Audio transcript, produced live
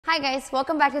Hi guys,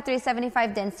 welcome back to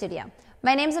 375 Dance Studio.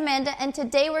 My name's Amanda and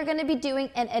today we're going to be doing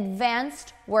an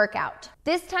advanced workout.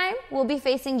 This time we'll be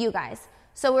facing you guys.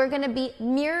 So we're going to be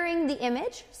mirroring the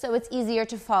image so it's easier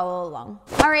to follow along.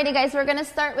 Alrighty guys, we're going to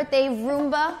start with a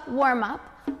Rumba warm-up.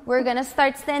 We're going to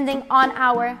start standing on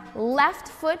our left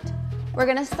foot. We're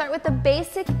going to start with the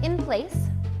basic in place.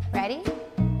 Ready?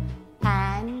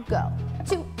 And go.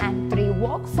 2 and 3,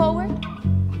 walk forward.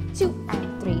 2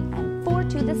 and 3 and 4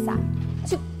 to the side.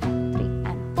 2 and 3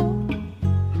 and 4.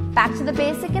 Back to the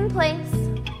basic in place.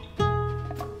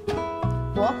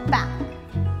 Walk back.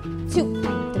 2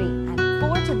 and 3 and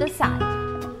 4 to the side.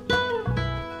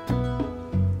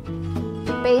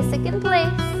 Basic in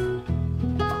place.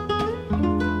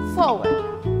 Forward.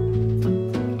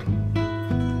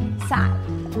 Side.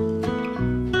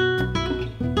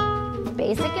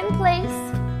 Basic in place.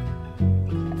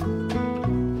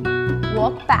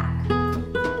 Walk back.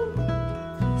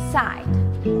 Side.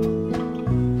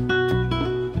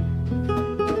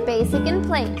 Basic in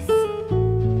place.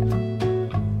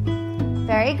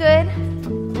 Very good.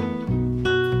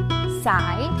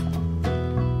 Side.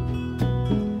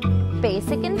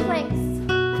 Basic in place.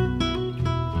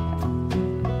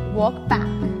 Walk back.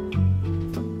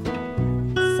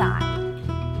 Side.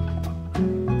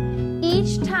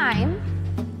 Each time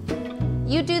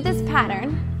you do this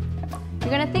pattern, you're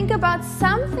going to think about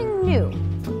something new.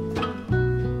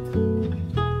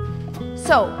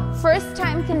 So, first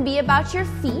time can be about your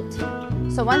feet.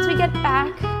 So once we get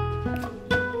back,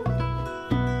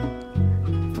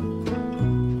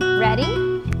 ready?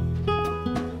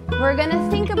 We're going to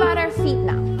think about our feet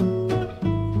now.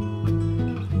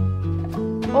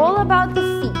 All about the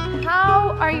feet.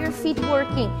 How are your feet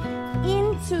working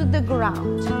into the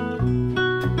ground?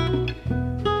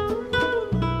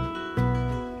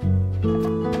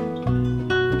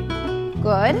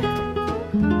 Good.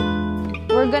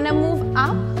 We're going to move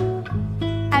up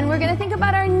and we're going to think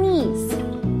about our knees.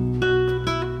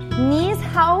 Knees,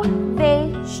 how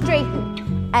they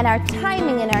straighten and our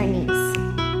timing in our knees.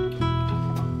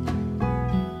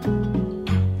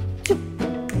 2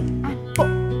 and 4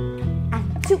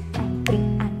 and 2 and 3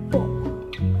 and 4.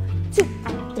 2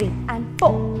 and 3 and 4.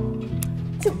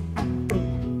 2 and 3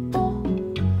 and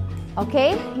 4. Okay,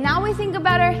 now we think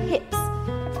about our hips.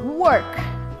 Work.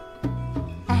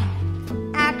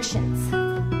 Actions.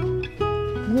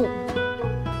 Boom,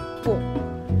 boom,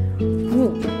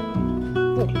 boom,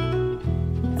 boom.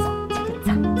 Za, za,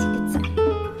 za,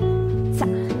 za,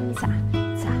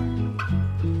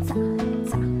 za,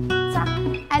 za, za.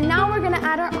 And now we're going to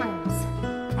add our arms.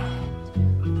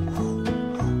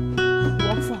 And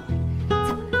walk forward.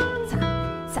 Za, za,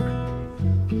 za.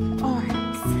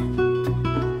 Arms.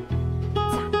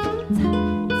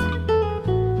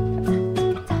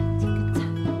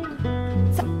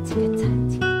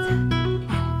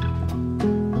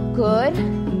 Good.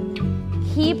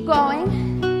 Keep going.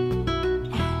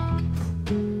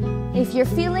 If you're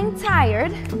feeling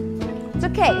tired, it's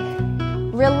okay.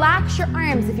 Relax your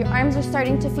arms. If your arms are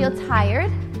starting to feel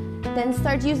tired, then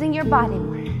start using your body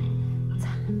more.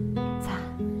 Ta, ta,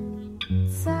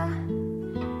 ta,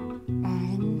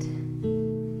 and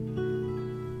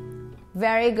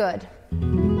very good.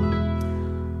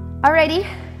 Alrighty.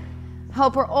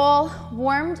 Hope we're all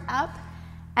warmed up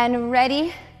and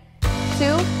ready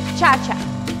to cha-cha.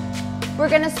 We're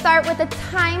going to start with a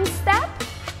time step,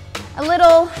 a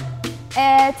little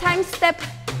time step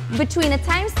between a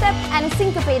time step and a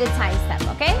syncopated time step,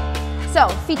 okay? So,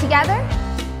 feet together,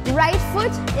 right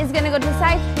foot is going to go to the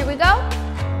side. Here we go.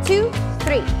 2,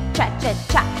 3,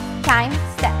 cha-cha-cha, time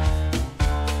step,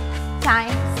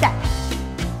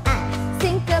 and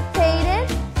syncopated,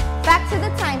 back to the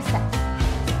time step,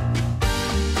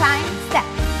 time step.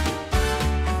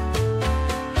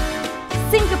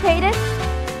 Syncopated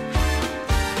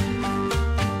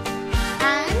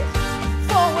and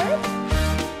forward.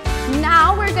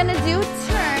 Now we're gonna do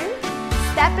turn,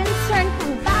 step and turn,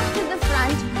 come back to the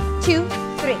front, 2,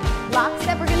 3. Lock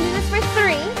step, we're gonna do this for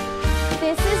 3.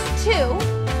 This is 2,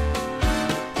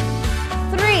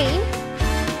 3.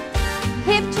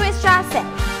 Hip twist chasse,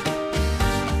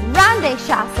 rondé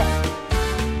chasse.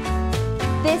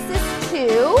 This is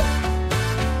 2.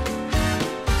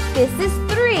 This is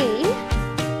 3.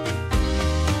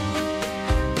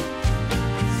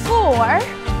 4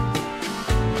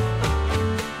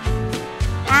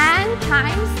 and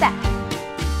time step,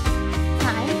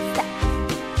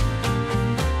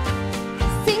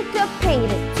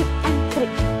 syncopated, 2 and 3,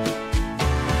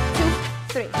 2,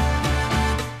 3,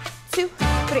 2,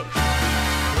 3,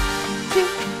 2,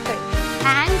 3,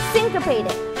 and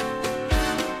syncopated,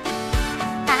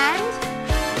 and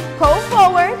go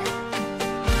forward,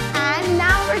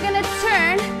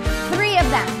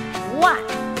 1,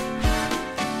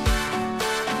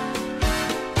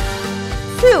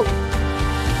 2,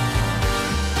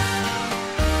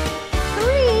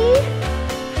 3,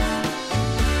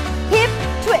 hip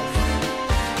twist,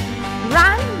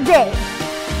 rondé,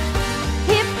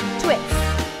 hip twist,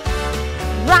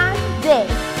 rondé.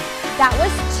 That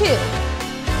was 2.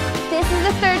 This is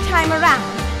the 3rd time around.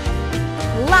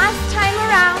 Last time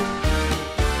around.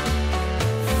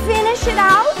 Finish it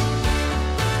out.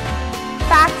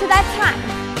 Back to that time.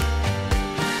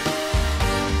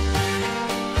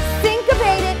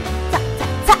 Syncopate it. Ta, ta,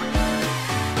 ta.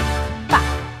 Ba,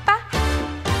 ba.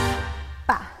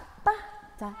 Ba, ba,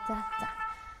 ta, ta, ta.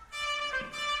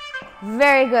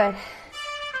 Very good.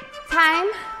 Time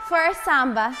for a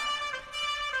samba.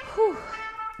 Whew.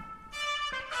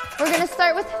 We're going to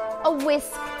start with a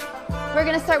whisk. We're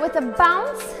going to start with a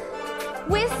bounce,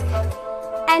 whisk,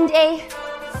 and a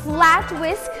flat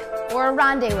whisk or a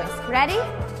rondé whisk. Ready?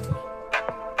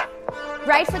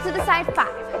 Right foot to the side. 5,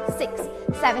 6,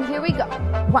 7. Here we go.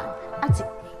 1, 2,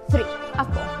 3,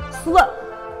 4. Slow.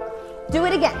 Do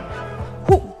it again.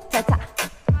 Hoo, ta, ta.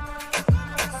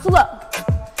 Slow.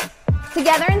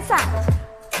 Together and silent.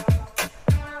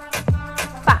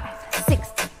 5,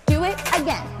 6. Do it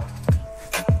again.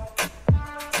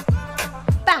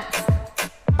 Bounce.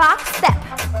 Box step.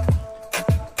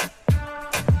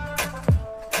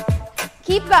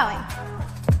 Keep going.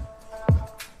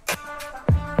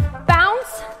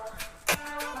 Bounce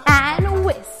and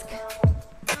whisk.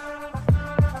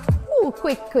 Ooh,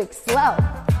 quick, quick, slow.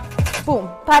 Boom,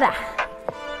 para.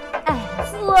 And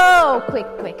slow, quick,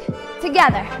 quick.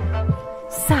 Together.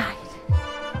 Side.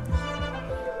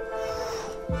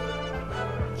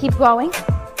 Keep going.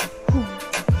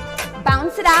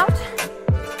 Bounce it out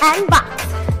and box.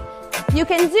 You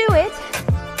can do it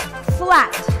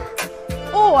flat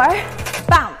or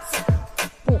bounce.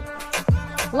 Boom.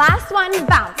 Last one,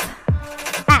 bounce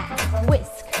and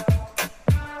whisk.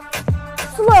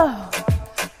 Slow.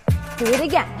 Do it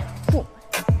again. Boom.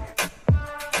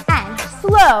 And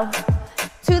slow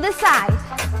to the side.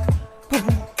 Boom.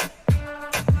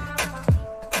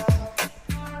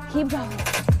 Keep going.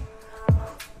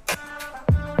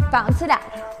 Bounce it out.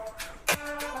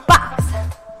 Box.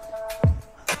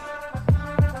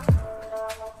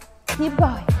 Keep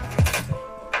going.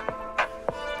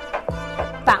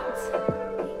 Bounce.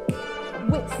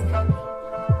 Whisk.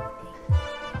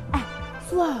 And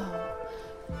slow.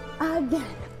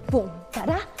 Again. Boom.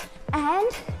 Ta-da.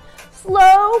 And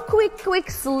slow. Quick, quick,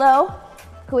 slow.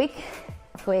 Quick,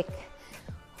 quick.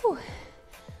 Whew.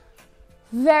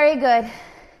 Very good.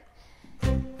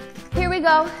 Here we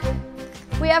go.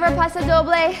 We have our Paso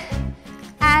Doble.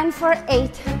 And for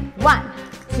 8. 1,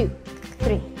 2,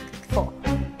 3, 4,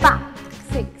 5,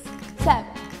 6, 7.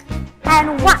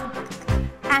 And 1.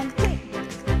 And 3.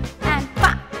 And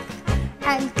 5.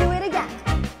 And do it again.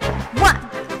 1,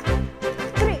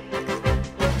 3,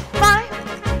 5.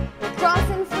 Cross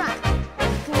in front.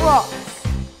 Cross.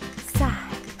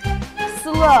 Side.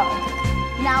 Slow.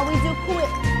 Now we do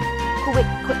quick. Quick,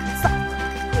 quick, soft.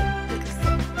 Quick, quick,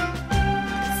 soft.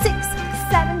 6,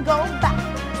 7, go back.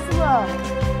 Slow.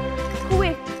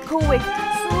 Quick, quick,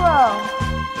 slow.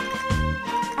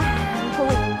 And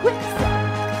quick, quick, slow.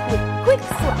 Quick, quick,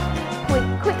 slow. Quick,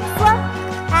 quick, slow.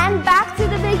 And back to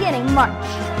the beginning. March.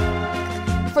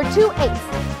 For 2 8s.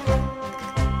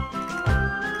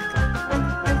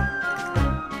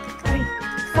 3,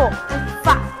 4,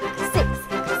 5, 6,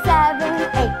 7,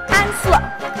 8. And slow.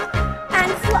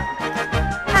 And slow.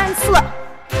 And slow.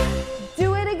 Do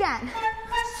it again.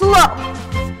 Slow.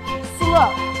 Slow.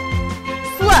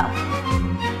 Slow.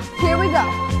 Here we go.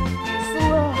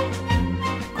 Slow.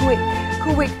 Quick,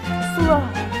 quick, slow.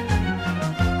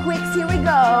 Quicks, here we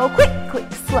go. Quick,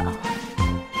 quick, slow.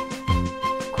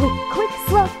 Quick, quick,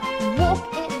 slow. Walk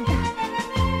it back.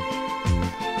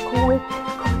 Quick,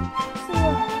 quick,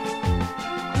 slow.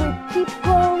 Quick, keep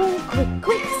going. Quick,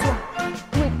 quick, slow.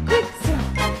 Quick, quick, slow.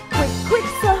 Quick, quick,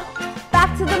 slow. Back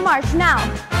to the march. Now,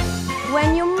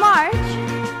 when you march,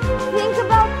 think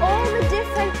about all the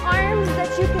different arms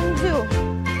that you can do.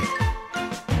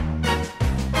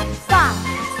 5,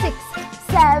 6,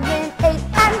 7, 8,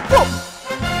 and pull.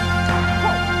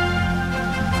 Hold.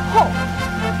 Hold.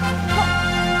 Hold.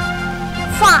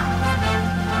 5,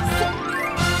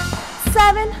 6,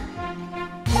 7,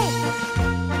 8.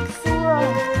 Slow.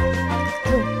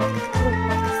 Quick,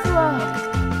 quick, slow.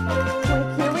 Quick,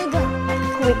 here we go.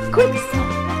 Quick, quick, slow.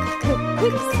 Quick,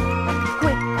 quick, slow.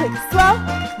 Quick, quick, slow.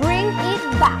 Bring it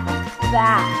back.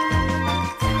 Back.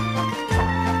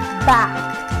 Back.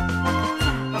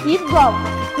 Keep going.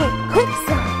 Quick, quick,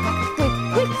 slow. Quick,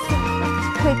 quick, slow.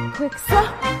 Quick, quick, slow.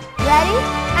 Ready?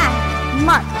 And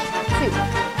March. 2,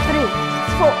 3,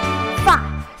 4, 5,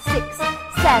 6,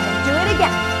 7. Do it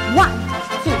again. 1,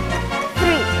 2,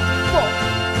 3, 4,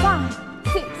 5,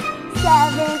 6,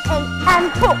 7, 8, and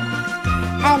pull.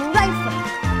 And right foot.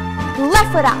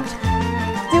 Left foot out.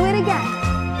 Do it again.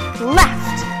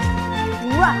 Left,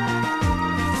 right,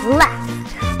 left.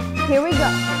 Here we go.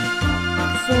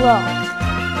 Slow,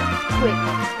 quick,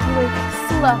 quick,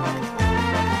 slow.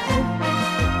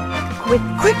 Quick,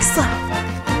 quick, slow.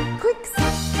 Quick,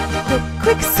 slow. Quick,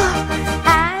 quick, slow.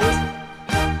 And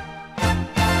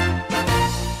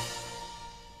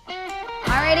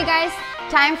alrighty guys,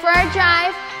 time for our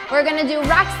jive. We're gonna do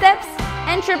rock steps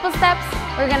and triple steps.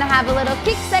 We're gonna have a little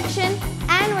kick section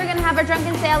and we're gonna have our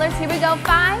drunken sailors. Here we go,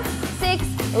 5, 6,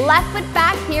 left foot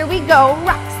back. Here we go,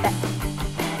 rock step.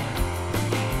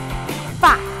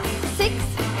 5, 6,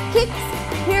 kicks.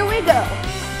 Here we go.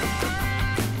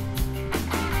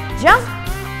 Jump.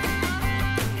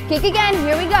 Kick again.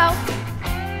 Here we go.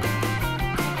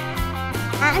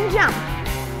 And jump.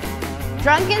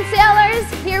 Drunken sailors.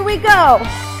 Here we go.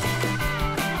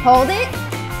 Hold it.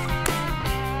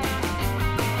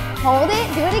 Hold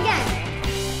it. Do it again.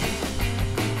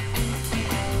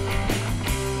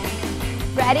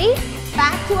 Ready?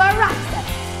 Back to our rock step.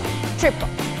 Triple.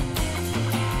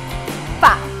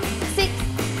 5, 6,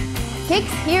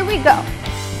 kicks. Here we go.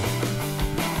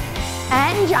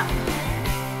 And jump.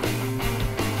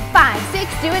 5,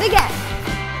 6, do it again.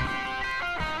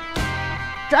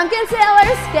 Drunken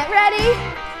sailors, get ready.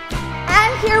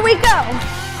 And here we go.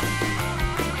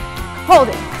 Hold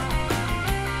it.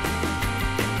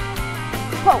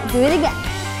 Hold, do it again.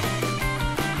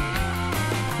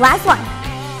 Last one.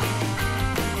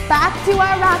 Back to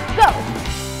our rock, go.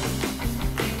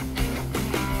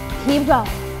 Keep going.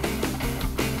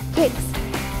 Kicks.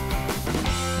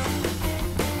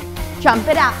 Jump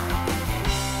it out.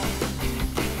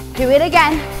 Do it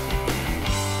again.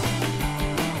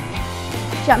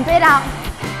 Jump it out.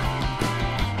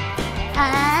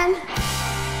 And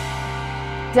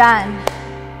done.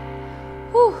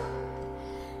 Whew.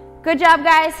 Good job,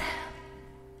 guys.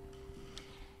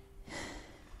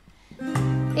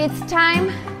 It's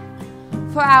time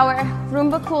for our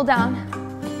Rumba cool down.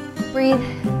 Breathe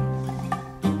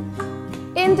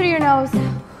in through your nose,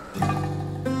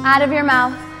 out of your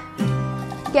mouth.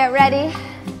 Get ready.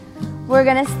 We're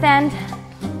gonna stand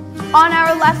on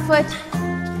our left foot.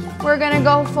 We're gonna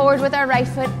go forward with our right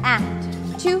foot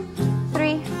and 2,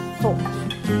 3, 4.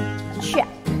 Check.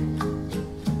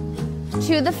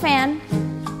 To the fan.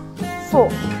 4.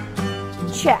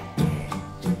 Check.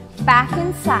 Back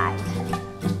inside.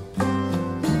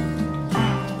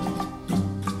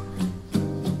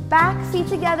 Back feet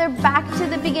together, back to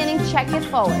the beginning. Check it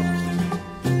forward.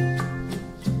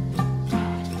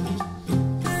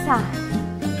 Side.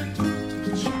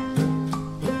 Check.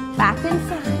 Back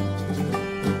inside.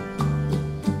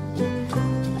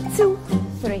 2,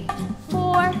 3,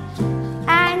 4.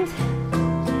 And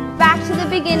back to the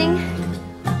beginning.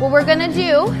 What we're gonna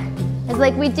do is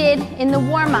like we did in the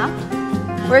warm-up.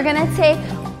 We're gonna take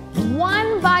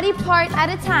one body part at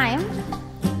a time.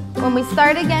 When we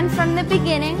start again from the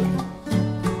beginning.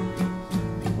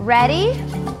 Ready?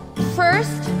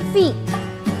 First, feet.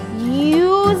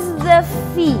 Use the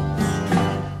feet.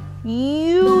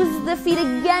 Use the feet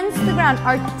against the ground.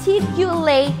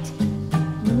 Articulate.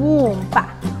 Boom, ba,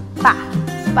 ba,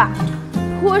 ba.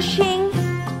 Pushing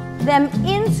them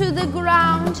into the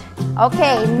ground.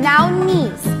 Okay, now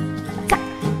knees. Ta,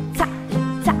 ta,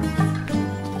 ta,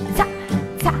 ta,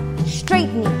 ta.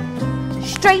 Straight knee.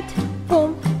 Straight,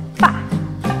 boom, ba.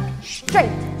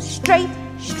 Straight, straight,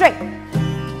 straight.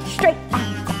 Straight,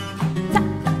 ta.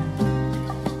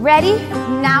 Ready?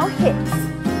 Now hips.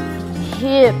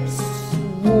 Hips.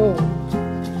 Boom,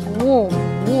 boom,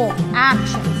 boom.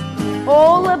 Actions.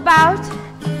 All about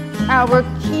our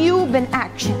Cuban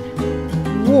action.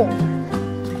 Boom.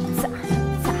 Ta,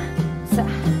 ta, ta.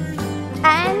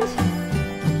 And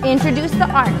introduce the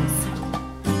arms.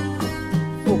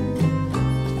 Boom.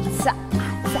 Ta, ta,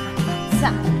 ta.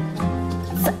 Ta,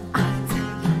 ta,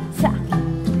 ta.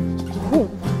 Boom.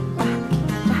 Ba,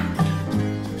 ba.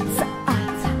 Ta,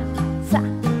 ta, ta.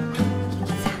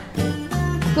 Ta.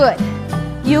 Good.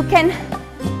 You can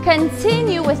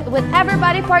continue with whatever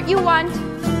body part you want.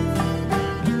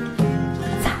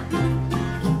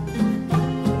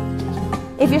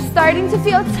 If you're starting to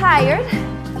feel tired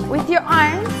with your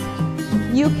arms,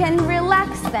 you can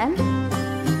relax them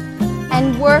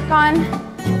and work on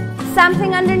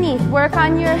something underneath. Work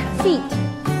on your feet,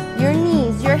 your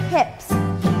knees, your hips.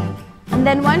 And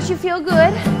then once you feel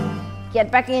good,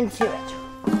 get back into it.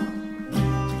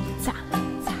 Ta, ta,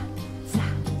 ta, ta,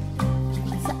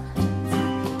 ta.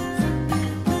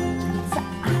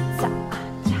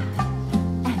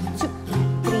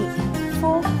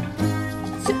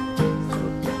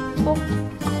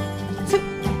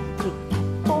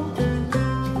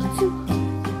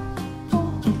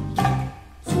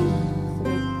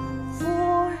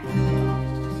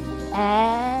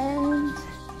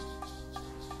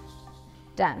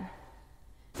 Done.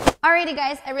 Alrighty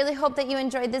guys, I really hope that you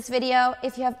enjoyed this video.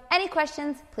 If you have any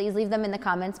questions, please leave them in the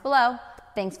comments below.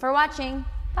 Thanks for watching.